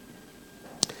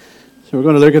So we're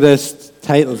going to look at this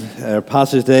title,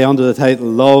 passage today under the title,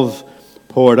 Love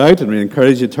Poured Out. And we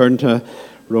encourage you to turn to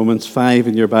Romans 5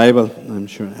 in your Bible. I'm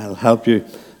sure it'll help you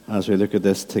as we look at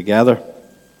this together.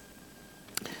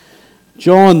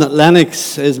 John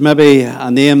Lennox is maybe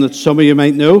a name that some of you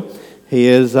might know. He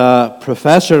is a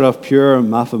professor of pure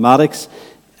mathematics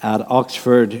at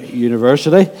Oxford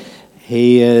University.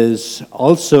 He is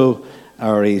also,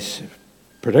 he's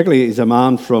a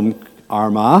man from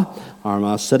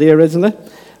Armagh City originally,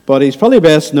 but he's probably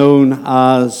best known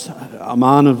as a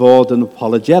man involved in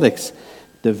apologetics,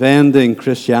 defending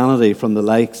Christianity from the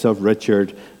likes of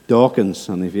Richard Dawkins.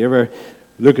 And if you ever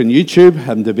look on YouTube,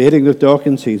 I'm debating with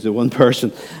Dawkins. He's the one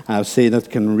person I've seen that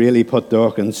can really put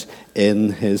Dawkins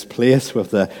in his place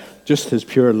with just his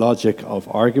pure logic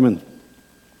of argument.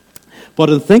 But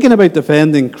in thinking about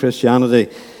defending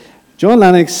Christianity, John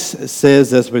Lennox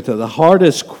says this about the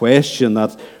hardest question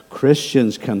that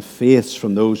Christians can face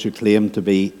from those who claim to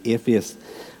be atheists.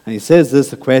 And he says this,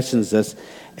 the question is this: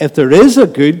 if there is a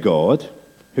good God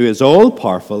who is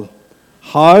all-powerful,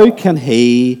 how can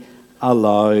he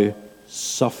allow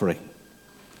suffering?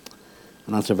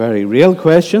 And that's a very real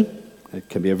question. It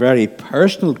can be a very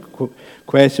personal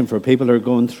question for people who are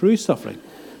going through suffering.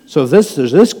 So there's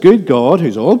this good God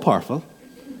who's all-powerful.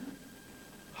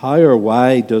 How or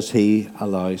why does he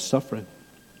allow suffering?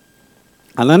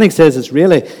 And Lennox says it's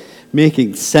really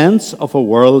making sense of a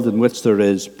world in which there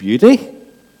is beauty,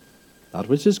 that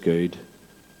which is good,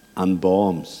 and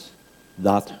bombs,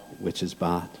 that which is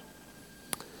bad.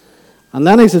 And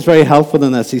Lennox is very helpful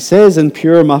in this. He says in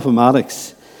pure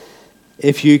mathematics,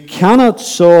 if you cannot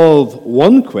solve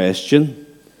one question,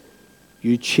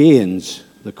 you change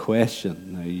the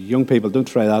question. Now, young people, don't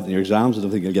try that in your exams. I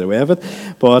don't think you'll get away with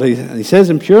it. But he says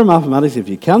in pure mathematics, if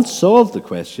you can't solve the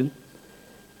question,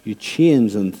 you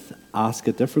change and ask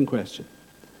a different question.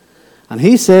 And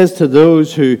he says to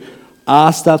those who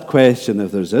ask that question,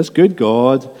 if there's this good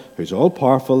God who's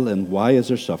all-powerful and why is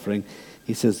there suffering,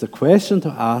 he says the question to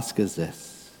ask is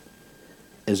this: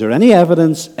 is there any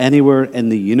evidence anywhere in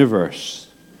the universe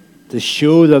to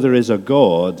show that there is a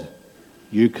God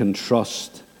you can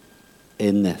trust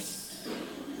in this?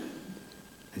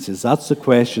 He says that's the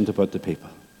question to put to people.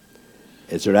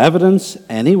 Is there evidence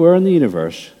anywhere in the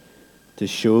universe to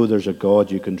show there's a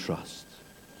God you can trust?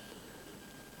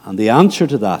 And the answer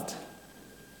to that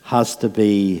has to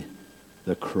be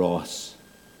the cross.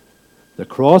 The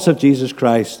cross of Jesus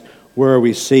Christ, where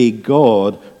we see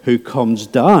God who comes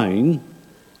down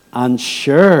and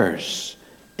shares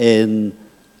in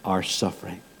our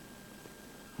suffering.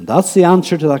 And that's the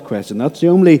answer to that question. That's the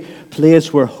only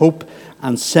place where hope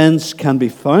and sense can be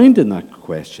found in that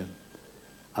question,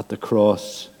 at the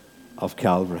cross of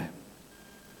Calvary.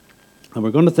 And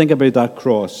we're going to think about that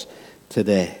cross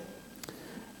today.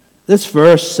 This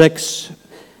verse 6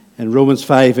 in Romans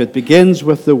 5, it begins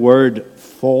with the word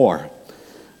for.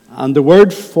 And the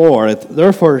word for, it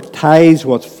therefore ties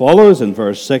what follows in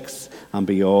verse 6 and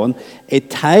beyond. It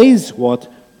ties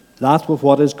that with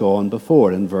what has gone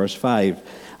before in verse 5.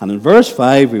 And in verse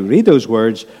 5, we read those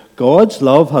words: God's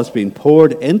love has been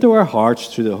poured into our hearts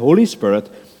through the Holy Spirit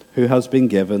who has been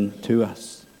given to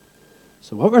us.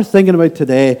 So what we're thinking about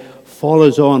today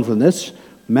follows on from this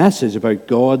message about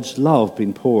God's love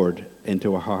being poured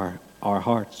into our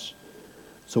hearts.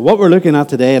 So what we're looking at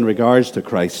today in regards to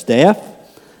Christ's death,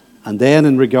 and then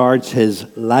in regards to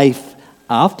his life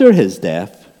after his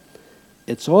death,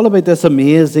 it's all about this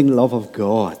amazing love of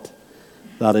God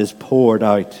that is poured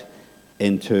out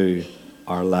into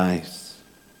our lives.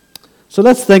 So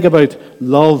let's think about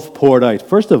love poured out,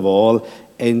 first of all,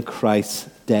 in Christ's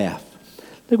death.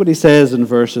 Look what he says in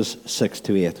verses 6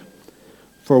 to 8.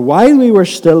 For while we were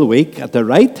still weak, at the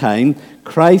right time,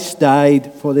 Christ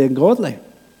died for the ungodly.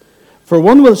 For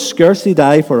one will scarcely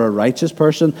die for a righteous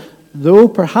person, though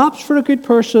perhaps for a good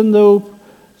person, though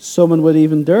someone would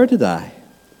even dare to die.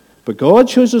 But God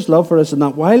shows his love for us in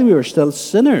that while we were still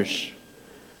sinners,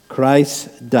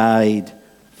 Christ died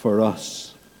for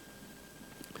us.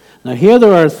 Now here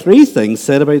there are three things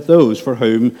said about those for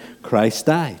whom Christ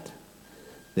died.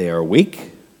 They are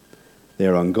weak, they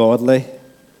are ungodly,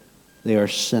 they are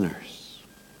sinners.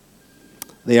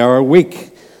 They are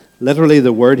weak. Literally,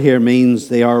 the word here means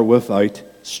they are without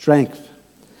strength.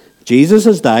 Jesus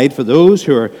has died for those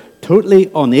who are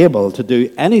totally unable to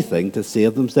do anything to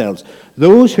save themselves.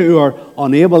 Those who are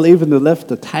unable even to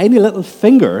lift a tiny little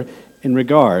finger in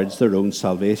regards to their own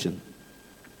salvation.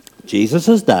 Jesus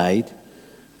has died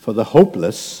for the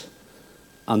hopeless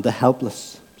and the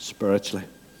helpless spiritually.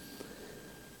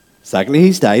 Secondly,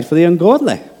 he's died for the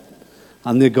ungodly.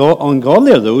 And the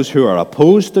ungodly are those who are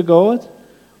opposed to God,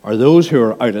 or those who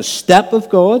are out of step with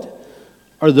God,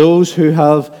 are those who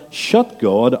have shut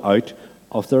God out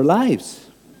of their lives.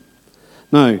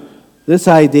 Now, this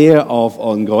idea of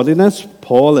ungodliness,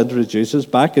 Paul introduces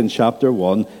back in chapter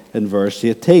 1 in verse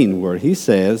 18, where he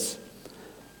says,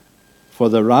 "For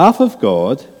the wrath of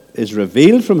God is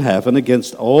revealed from heaven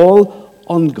against all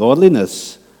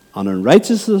ungodliness and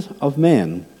unrighteousness of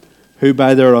men, who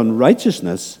by their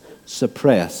unrighteousness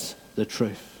suppress the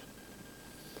truth."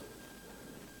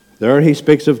 There he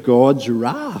speaks of God's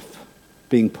wrath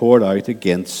being poured out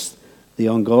against the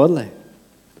ungodly.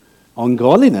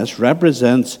 Ungodliness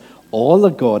represents all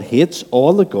that God hates,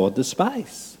 all that God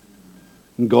despises.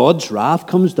 And God's wrath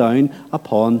comes down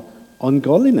upon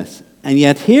ungodliness. And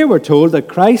yet here we're told that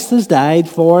Christ has died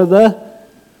for the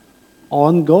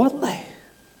ungodly,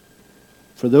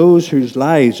 for those whose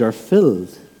lives are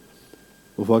filled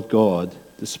with what God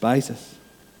despises.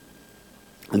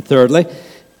 And thirdly,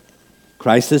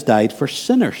 Christ has died for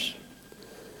sinners.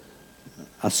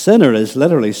 A sinner is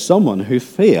literally someone who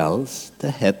fails to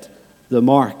hit the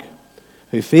mark,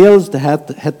 who fails to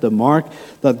hit the mark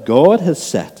that God has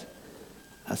set.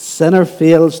 A sinner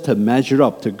fails to measure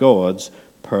up to God's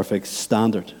perfect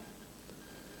standard.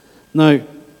 Now,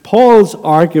 Paul's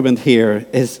argument here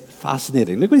is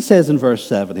fascinating. Look what he says in verse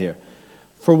 7 here.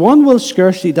 "For one will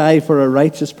scarcely die for a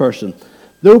righteous person,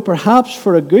 though perhaps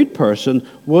for a good person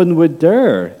one would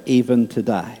dare even to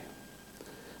die."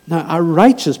 Now, a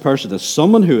righteous person is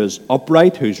someone who is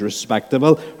upright, who's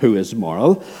respectable, who is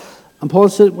moral. And Paul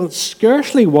said, well,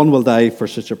 scarcely one will die for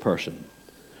such a person.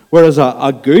 Whereas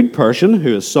a good person,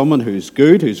 who is someone who's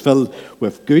good, who's filled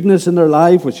with goodness in their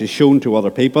life, which is shown to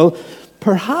other people,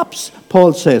 perhaps,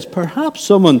 Paul says, perhaps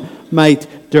someone might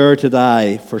dare to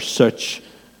die for such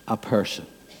a person.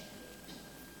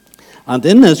 And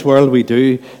in this world we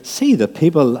do see that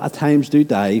people at times do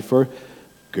die for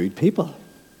good people.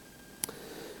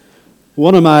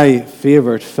 One of my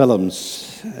favorite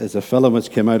films is a film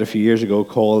which came out a few years ago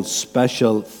called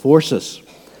Special Forces.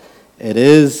 It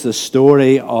is the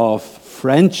story of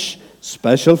French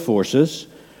special forces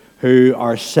who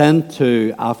are sent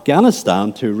to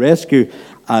Afghanistan to rescue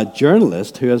a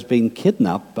journalist who has been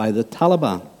kidnapped by the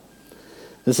Taliban.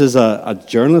 This is a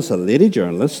journalist, a lady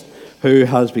journalist, who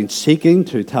has been seeking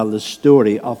to tell the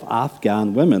story of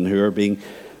Afghan women who are being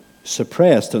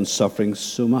suppressed and suffering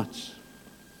so much.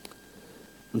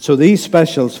 And so these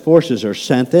special forces are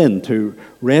sent in to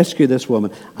rescue this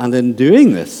woman. And in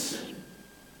doing this,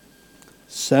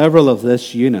 several of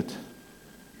this unit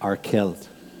are killed.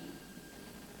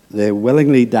 They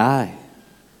willingly die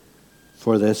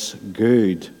for this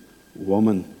good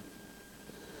woman.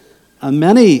 And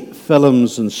many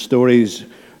films and stories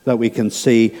that we can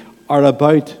see are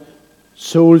about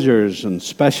soldiers and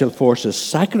special forces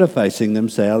sacrificing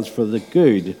themselves for the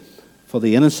good, for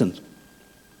the innocent.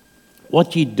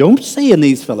 What you don't see in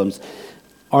these films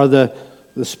are the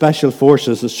special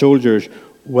forces, the soldiers,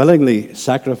 willingly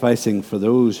sacrificing for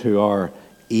those who are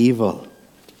evil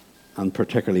and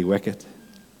particularly wicked.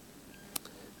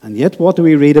 And yet, what do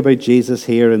we read about Jesus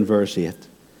here in verse 8?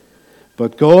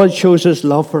 "But God shows his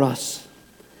love for us,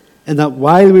 in that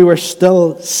while we were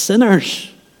still sinners,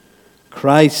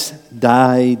 Christ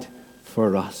died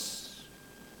for us."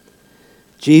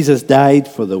 Jesus died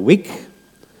for the weak,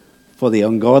 for the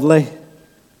ungodly,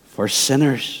 for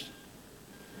sinners.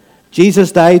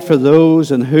 Jesus died for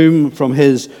those in whom, from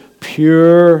his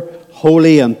pure,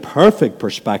 holy, and perfect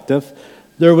perspective,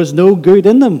 there was no good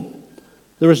in them.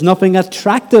 There was nothing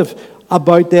attractive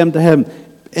about them to him.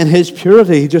 In his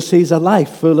purity, he just sees a life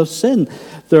full of sin.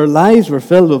 Their lives were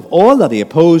filled with all that he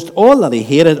opposed, all that he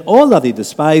hated, all that he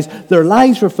despised. Their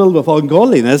lives were filled with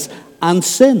ungodliness and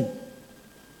sin.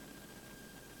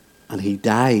 And he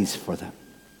dies for them.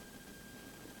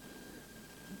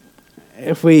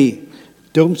 If we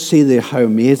don't see how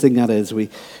amazing that is,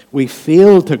 we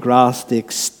fail to grasp the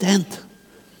extent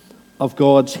of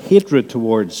God's hatred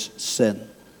towards sin.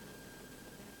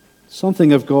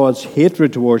 Something of God's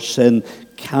hatred towards sin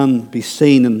can be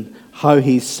seen in how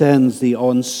he sends the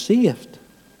unsaved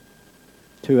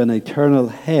to an eternal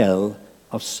hell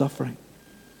of suffering.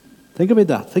 Think about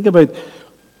that. Think about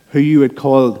who you would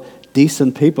call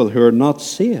decent people who are not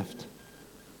saved.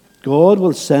 God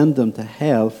will send them to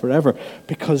hell forever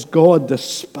because God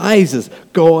despises,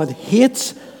 God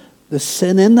hates the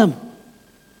sin in them.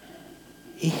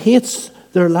 He hates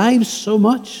their lives so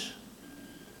much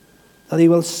that he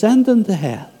will send them to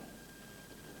hell.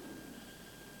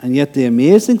 And yet the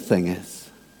amazing thing is,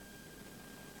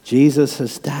 Jesus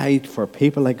has died for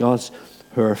people like us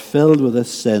who are filled with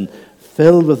this sin,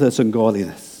 filled with this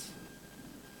ungodliness.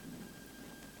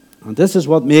 And this is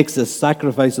what makes the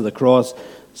sacrifice of the cross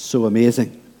so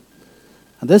amazing.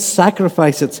 And this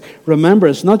sacrifice, remember,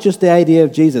 it's not just the idea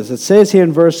of Jesus. It says here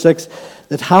in verse 6,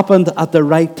 it happened at the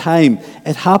right time.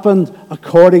 It happened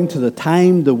according to the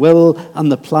time, the will,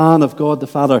 and the plan of God the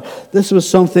Father. This was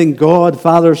something God,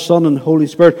 Father, Son, and Holy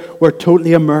Spirit were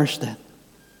totally immersed in.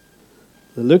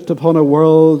 They looked upon a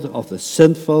world of the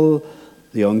sinful,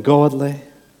 the ungodly,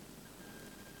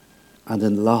 and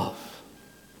in love,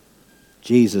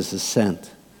 Jesus is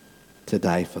sent to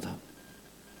die for them.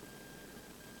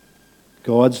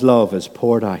 God's love is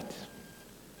poured out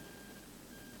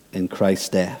in Christ's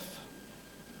death.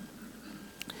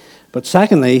 But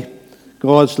secondly,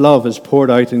 God's love is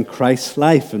poured out in Christ's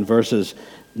life in verses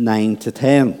 9 to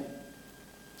 10.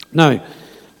 Now,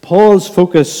 Paul's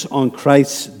focus on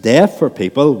Christ's death for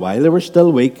people while they were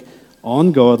still weak,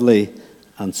 ungodly,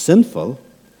 and sinful,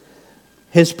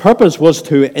 his purpose was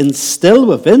to instill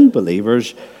within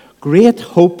believers great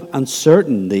hope and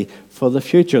certainty for the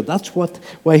future. That's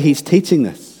why he's teaching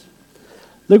this.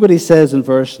 Look what he says in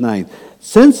verse 9.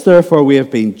 Since therefore we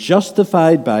have been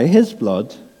justified by his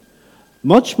blood,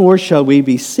 much more shall we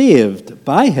be saved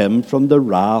by him from the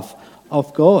wrath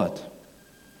of God.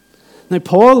 Now,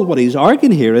 Paul, what he's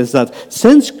arguing here is that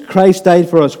since Christ died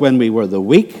for us when we were the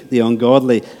weak, the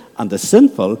ungodly, and the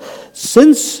sinful,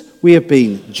 since we have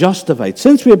been justified,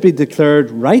 since we have been declared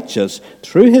righteous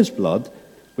through his blood,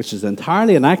 which is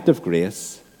entirely an act of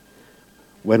grace,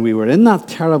 when we were in that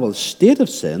terrible state of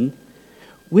sin,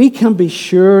 we can be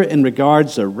sure in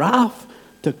regards to wrath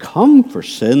to come for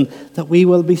sin that we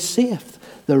will be saved.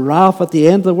 The wrath at the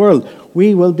end of the world,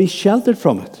 we will be sheltered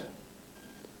from it.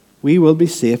 We will be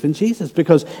safe in Jesus.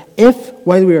 Because if,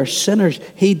 while we are sinners,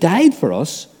 he died for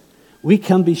us, we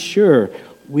can be sure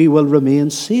we will remain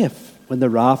safe when the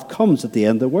wrath comes at the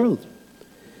end of the world.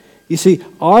 You see,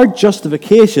 our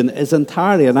justification is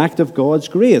entirely an act of God's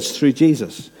grace through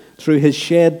Jesus, through his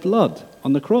shed blood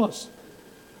on the cross.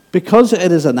 Because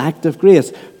it is an act of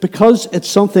grace, because it's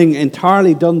something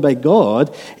entirely done by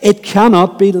God, it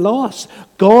cannot be lost.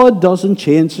 God doesn't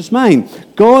change his mind.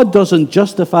 God doesn't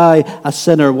justify a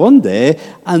sinner one day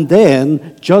and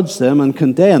then judge them and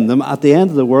condemn them at the end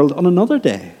of the world on another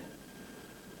day.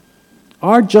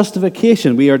 Our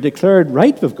justification, we are declared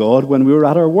right with God when we were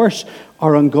at our worst,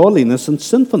 our ungodliness and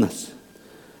sinfulness.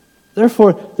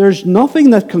 Therefore, there's nothing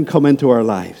that can come into our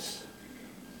lives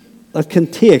that can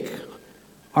take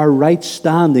our right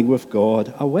standing with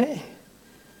God away.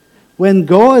 When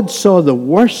God saw the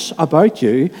worst about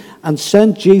you and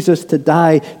sent Jesus to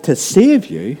die to save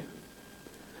you,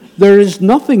 there is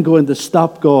nothing going to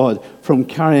stop God from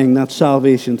carrying that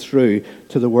salvation through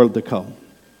to the world to come.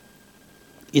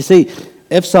 You see,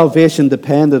 if salvation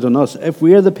depended on us, if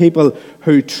we are the people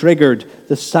who triggered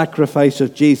the sacrifice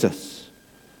of Jesus,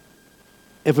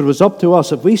 if it was up to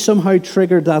us, if we somehow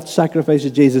triggered that sacrifice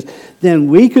of Jesus, then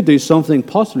we could do something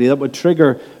possibly that would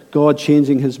trigger God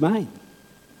changing his mind.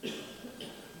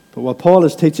 But what Paul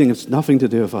is teaching, it's nothing to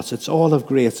do with us. It's all of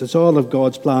grace. It's all of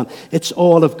God's plan. It's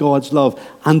all of God's love.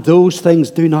 And those things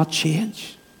do not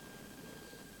change.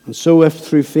 And so if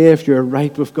through faith you're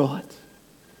right with God,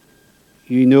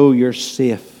 you know you're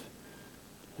safe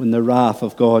when the wrath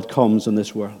of God comes in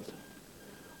this world.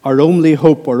 Our only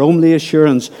hope, our only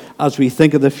assurance as we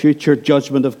think of the future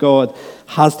judgment of God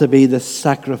has to be the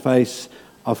sacrifice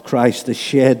of Christ, the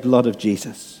shed blood of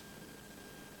Jesus.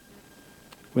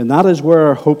 When that is where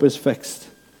our hope is fixed,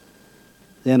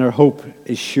 then our hope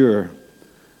is sure.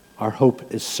 Our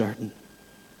hope is certain.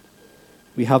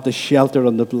 We have the shelter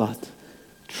in the blood,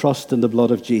 trust in the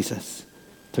blood of Jesus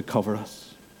to cover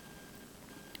us.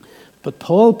 But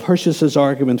Paul pushes his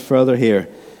argument further here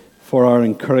for our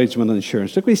encouragement and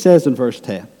assurance. Look what he says in verse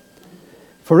 10.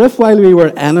 For if while we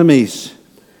were enemies,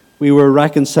 we were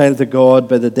reconciled to God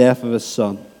by the death of his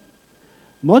Son,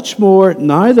 much more,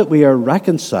 now that we are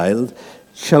reconciled,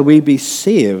 shall we be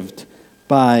saved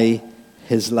by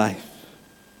his life.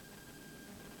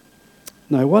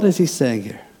 Now, what is he saying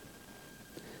here?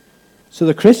 So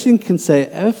the Christian can say,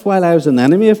 if while I was an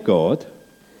enemy of God,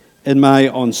 in my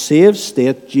unsaved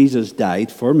state, Jesus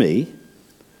died for me,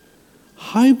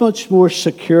 how much more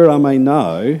secure am I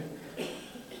now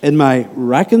in my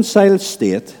reconciled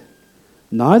state,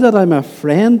 now that I'm a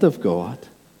friend of God,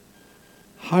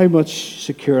 how much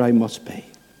secure I must be.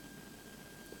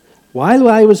 While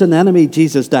I was an enemy,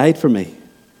 Jesus died for me.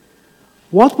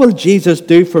 What will Jesus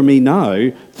do for me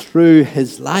now through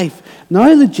his life?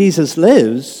 Now that Jesus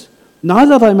lives, now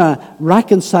that I'm a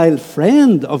reconciled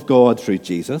friend of God through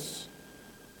Jesus,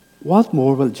 what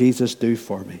more will Jesus do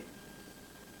for me?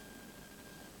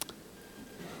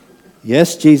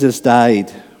 Yes, Jesus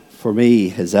died for me,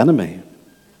 his enemy.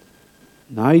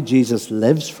 Now Jesus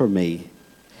lives for me,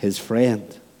 his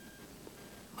friend.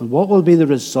 And what will be the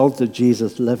result of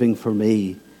Jesus living for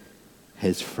me,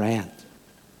 his friend?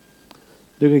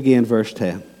 Look again, verse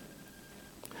 10.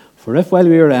 For if while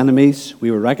we were enemies, we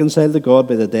were reconciled to God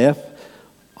by the death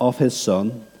of his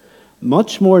Son,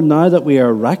 much more now that we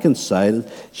are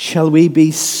reconciled, shall we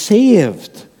be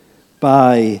saved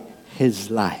by his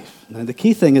life. Now the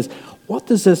key thing is, what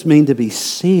does this mean to be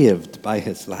saved by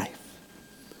his life?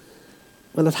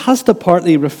 Well, it has to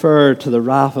partly refer to the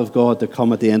wrath of God to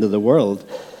come at the end of the world.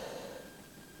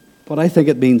 But I think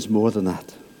it means more than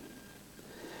that.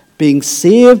 Being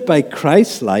saved by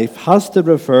Christ's life has to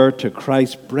refer to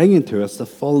Christ bringing to us the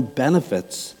full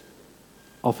benefits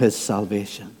of his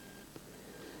salvation.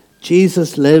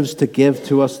 Jesus lives to give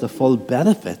to us the full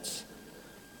benefits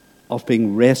of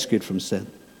being rescued from sin.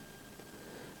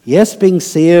 Yes, being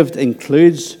saved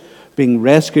includes being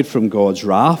rescued from God's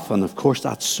wrath, and of course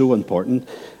that's so important.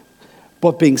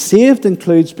 But being saved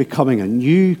includes becoming a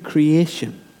new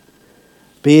creation,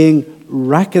 being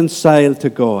reconciled to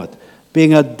God,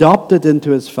 being adopted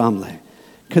into his family,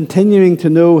 continuing to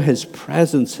know his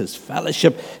presence, his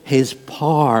fellowship, his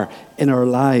power in our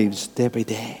lives day by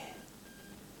day.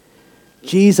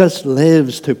 Jesus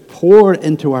lives to pour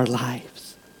into our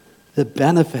lives the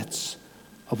benefits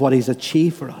of what he's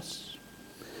achieved for us.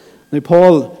 Now,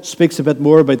 Paul speaks a bit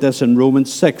more about this in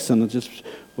Romans 6, and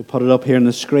we'll put it up here on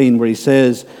the screen, where he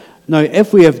says, now,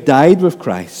 if we have died with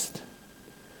Christ,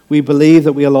 we believe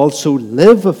that we'll also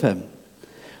live with him.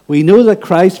 We know that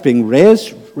Christ, being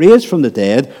raised from the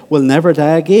dead, will never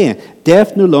die again.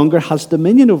 Death no longer has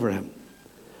dominion over him.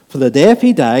 For the death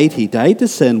he died to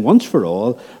sin once for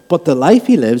all, but the life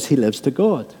he lives to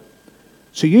God.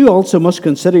 So you also must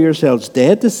consider yourselves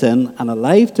dead to sin and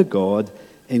alive to God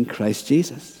in Christ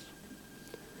Jesus.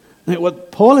 Now,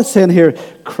 what Paul is saying here,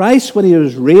 Christ, when he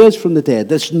was raised from the dead,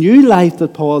 this new life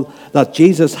that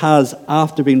Jesus has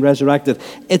after being resurrected,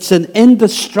 it's an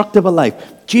indestructible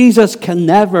life. Jesus can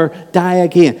never die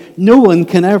again. No one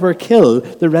can ever kill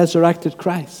the resurrected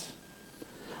Christ.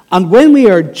 And when we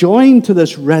are joined to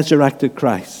this resurrected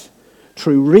Christ,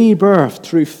 through rebirth,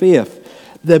 through faith,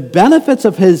 the benefits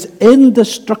of his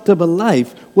indestructible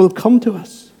life will come to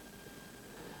us.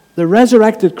 The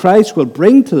resurrected Christ will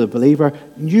bring to the believer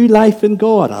new life in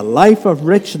God, a life of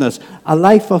richness, a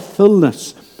life of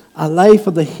fullness, a life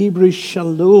of the Hebrew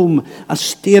shalom, a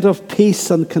state of peace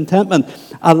and contentment,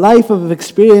 a life of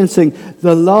experiencing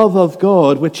the love of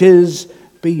God, which is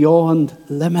beyond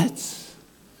limits.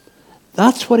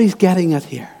 That's what he's getting at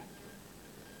here.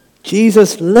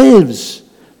 Jesus lives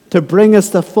to bring us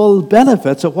the full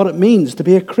benefits of what it means to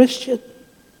be a Christian.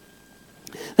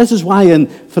 This is why in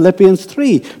Philippians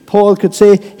 3, Paul could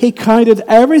say he counted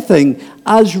everything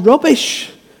as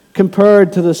rubbish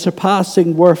compared to the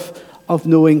surpassing worth of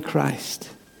knowing Christ.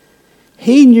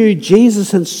 He knew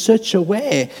Jesus in such a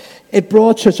way, it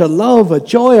brought such a love, a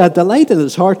joy, a delight in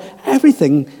his heart,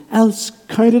 everything else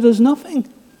counted as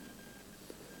nothing.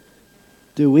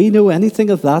 Do we know anything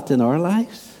of that in our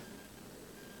lives?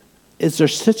 Is there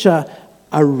such a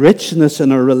richness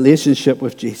in our relationship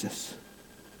with Jesus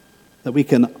that we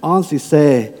can honestly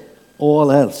say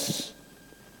all else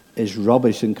is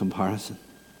rubbish in comparison?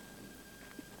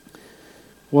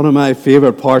 One of my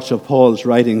favorite parts of Paul's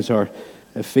writings are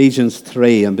Ephesians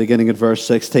 3, and beginning at verse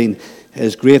 16,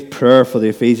 his great prayer for the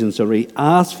Ephesians, where he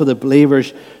asks for the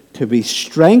believers to be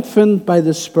strengthened by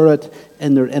the Spirit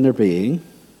in their inner being,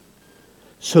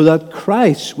 so that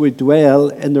Christ would dwell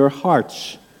in their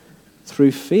hearts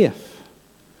through faith.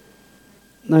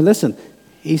 Now listen,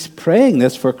 he's praying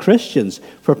this for Christians,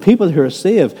 for people who are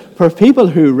saved, for people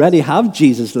who already have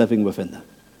Jesus living within them.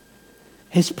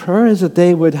 His prayer is that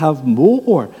they would have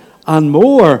more and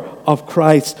more of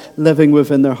Christ living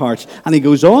within their hearts. And he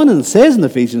goes on and says in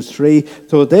Ephesians 3,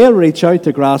 so they'll reach out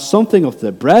to grasp something of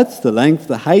the breadth, the length,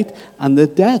 the height, and the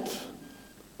depth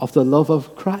of the love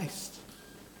of Christ,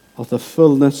 of the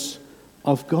fullness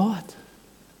of God.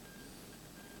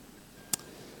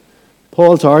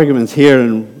 Paul's argument here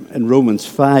in Romans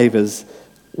 5 is,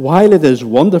 while it is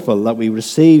wonderful that we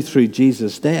receive through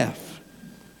Jesus' death,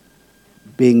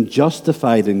 being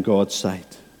justified in God's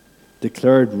sight,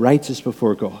 declared righteous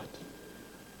before God,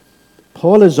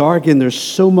 Paul is arguing there's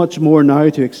so much more now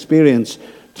to experience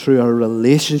through our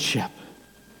relationship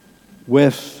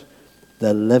with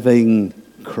the living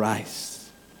Christ.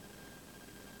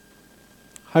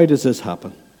 How does this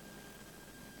happen?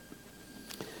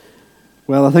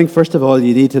 Well, I think first of all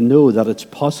you need to know that it's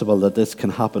possible that this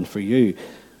can happen for you,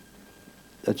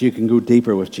 that you can go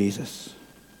deeper with Jesus.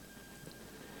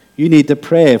 You need to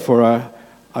pray for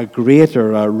a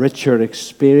greater, a richer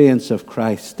experience of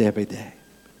Christ day by day.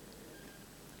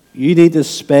 You need to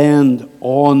spend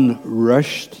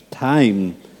unrushed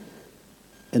time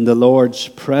in the Lord's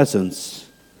presence,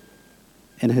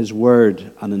 in His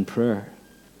Word and in prayer.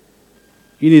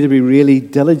 You need to be really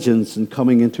diligent in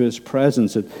coming into His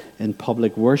presence in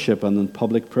public worship and in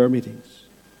public prayer meetings.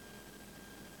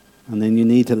 And then you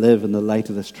need to live in the light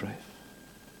of this truth.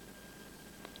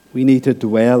 We need to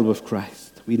dwell with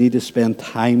Christ. We need to spend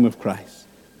time with Christ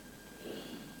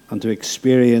and to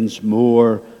experience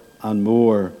more and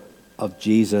more of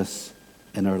Jesus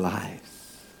in our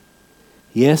lives.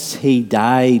 Yes, He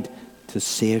died to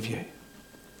save you,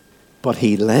 but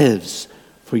He lives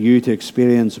for you to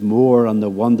experience more and the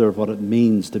wonder of what it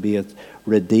means to be a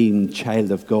redeemed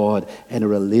child of God in a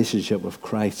relationship with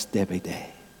Christ day by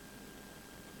day.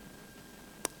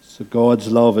 So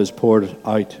God's love is poured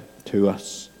out to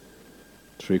us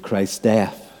through Christ's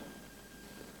death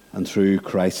and through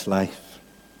Christ's life.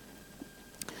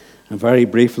 And very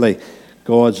briefly,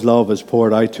 God's love is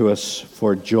poured out to us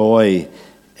for joy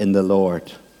in the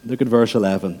Lord. Look at verse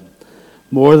 11.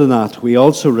 More than that, we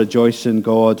also rejoice in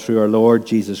God through our Lord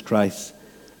Jesus Christ,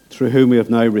 through whom we have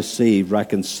now received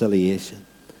reconciliation.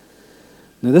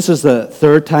 Now, this is the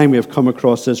third time we have come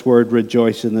across this word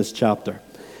rejoice in this chapter.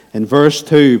 In verse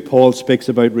 2, Paul speaks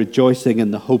about rejoicing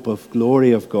in the hope of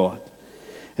glory of God.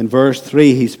 In verse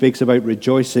 3, he speaks about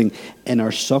rejoicing in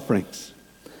our sufferings.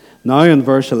 Now in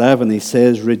verse 11, he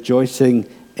says rejoicing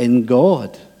in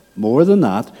God. More than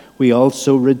that, we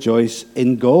also rejoice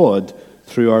in God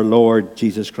through our Lord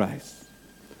Jesus Christ.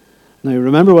 Now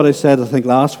remember what I said, I think,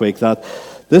 last week, that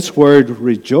this word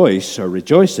rejoice or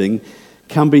rejoicing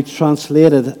can be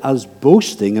translated as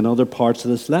boasting in other parts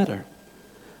of this letter.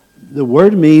 The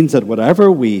word means that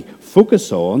whatever we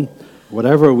focus on,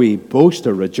 whatever we boast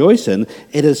or rejoice in,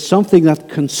 it is something that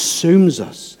consumes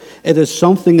us. It is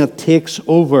something that takes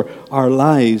over our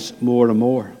lives more and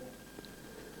more.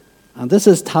 And this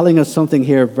is telling us something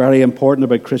here very important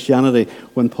about Christianity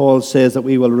when Paul says that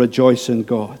we will rejoice in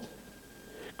God.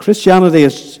 Christianity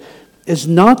is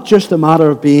not just a matter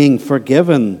of being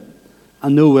forgiven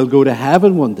and know we'll go to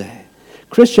heaven one day.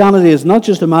 Christianity is not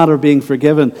just a matter of being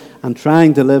forgiven and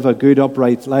trying to live a good,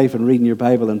 upright life and reading your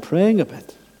Bible and praying a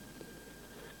bit.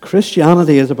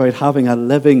 Christianity is about having a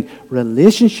living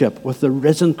relationship with the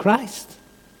risen Christ.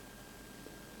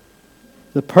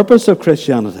 The purpose of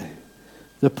Christianity,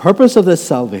 the purpose of this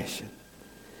salvation,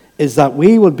 is that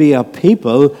we would be a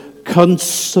people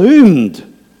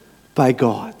consumed by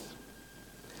God.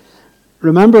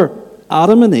 Remember,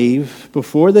 Adam and Eve,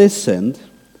 before they sinned,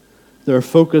 their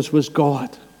focus was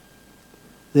God.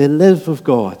 They lived with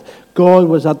God. God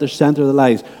was at the center of their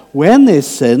lives. When they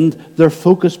sinned, their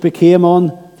focus became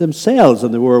on themselves,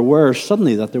 and they were aware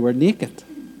suddenly that they were naked.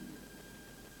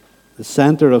 The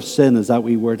center of sin is that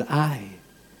wee word I.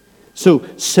 So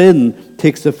sin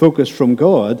takes the focus from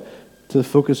God to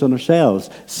focus on ourselves.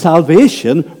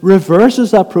 Salvation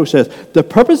reverses that process. The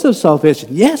purpose of salvation,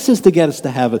 yes, is to get us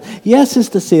to heaven. Yes, is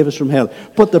to save us from hell.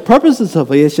 But the purpose of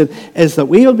salvation is that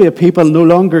we will be a people no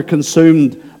longer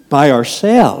consumed by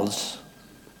ourselves,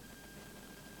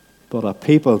 but a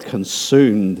people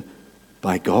consumed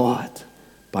by God,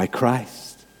 by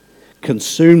Christ,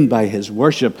 consumed by His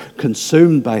worship,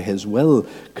 consumed by His will,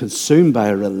 consumed by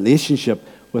a relationship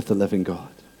with the living God.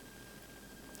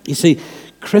 You see,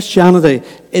 Christianity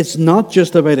is not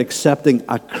just about accepting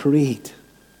a creed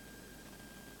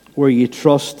where you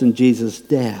trust in Jesus'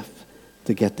 death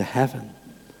to get to heaven,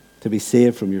 to be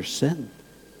saved from your sin.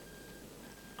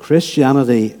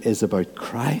 Christianity is about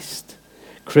Christ.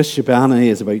 Christianity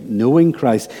is about knowing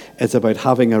Christ. It's about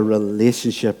having a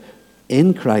relationship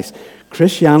in Christ.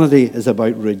 Christianity is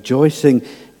about rejoicing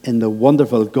in the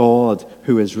wonderful God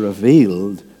who is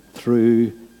revealed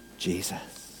through Jesus.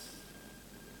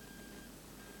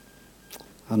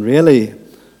 And really,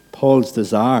 Paul's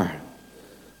desire,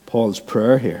 Paul's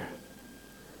prayer here,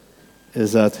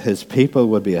 is that his people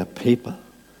would be a people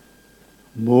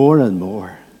more and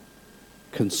more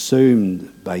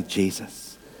consumed by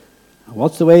Jesus. And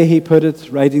what's the way he put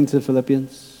it, writing to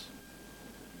Philippians?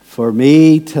 For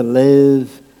me to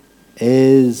live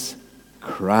is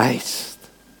Christ.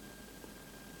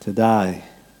 To die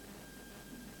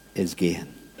is gain.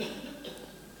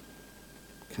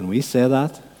 Can we say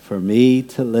that? For me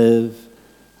to live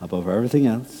above everything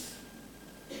else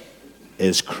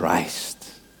is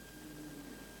Christ.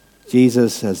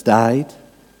 Jesus has died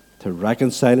to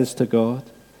reconcile us to God.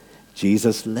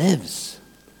 Jesus lives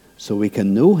so we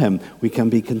can know Him, we can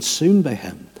be consumed by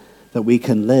Him, that we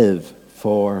can live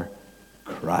for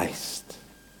Christ.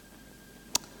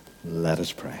 Let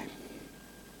us pray.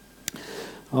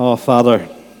 Oh, Father,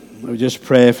 we just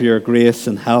pray for your grace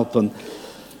and help. And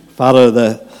Father,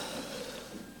 the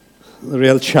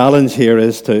real challenge here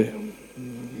is to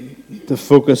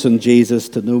focus on Jesus,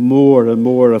 to know more and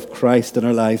more of Christ in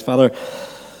our lives. Father,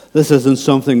 this isn't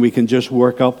something we can just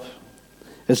work up.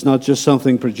 It's not just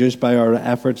something produced by our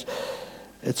efforts.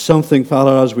 It's something,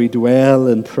 Father, as we dwell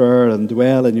in prayer and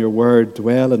dwell in your word,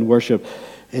 dwell in worship,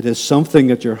 it is something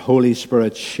that your Holy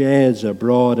Spirit sheds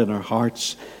abroad in our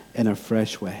hearts in a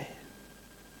fresh way.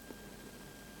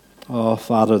 Oh,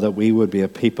 Father, that we would be a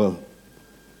people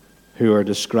who are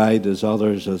described as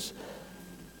others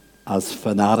as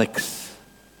fanatics,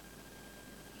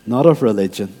 not of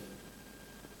religion,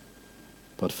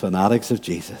 but fanatics of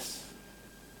Jesus.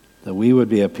 That we would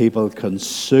be a people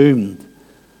consumed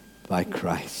by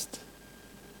Christ.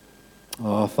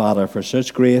 Oh, Father, for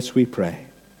such grace we pray.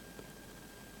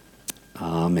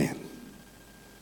 Amen.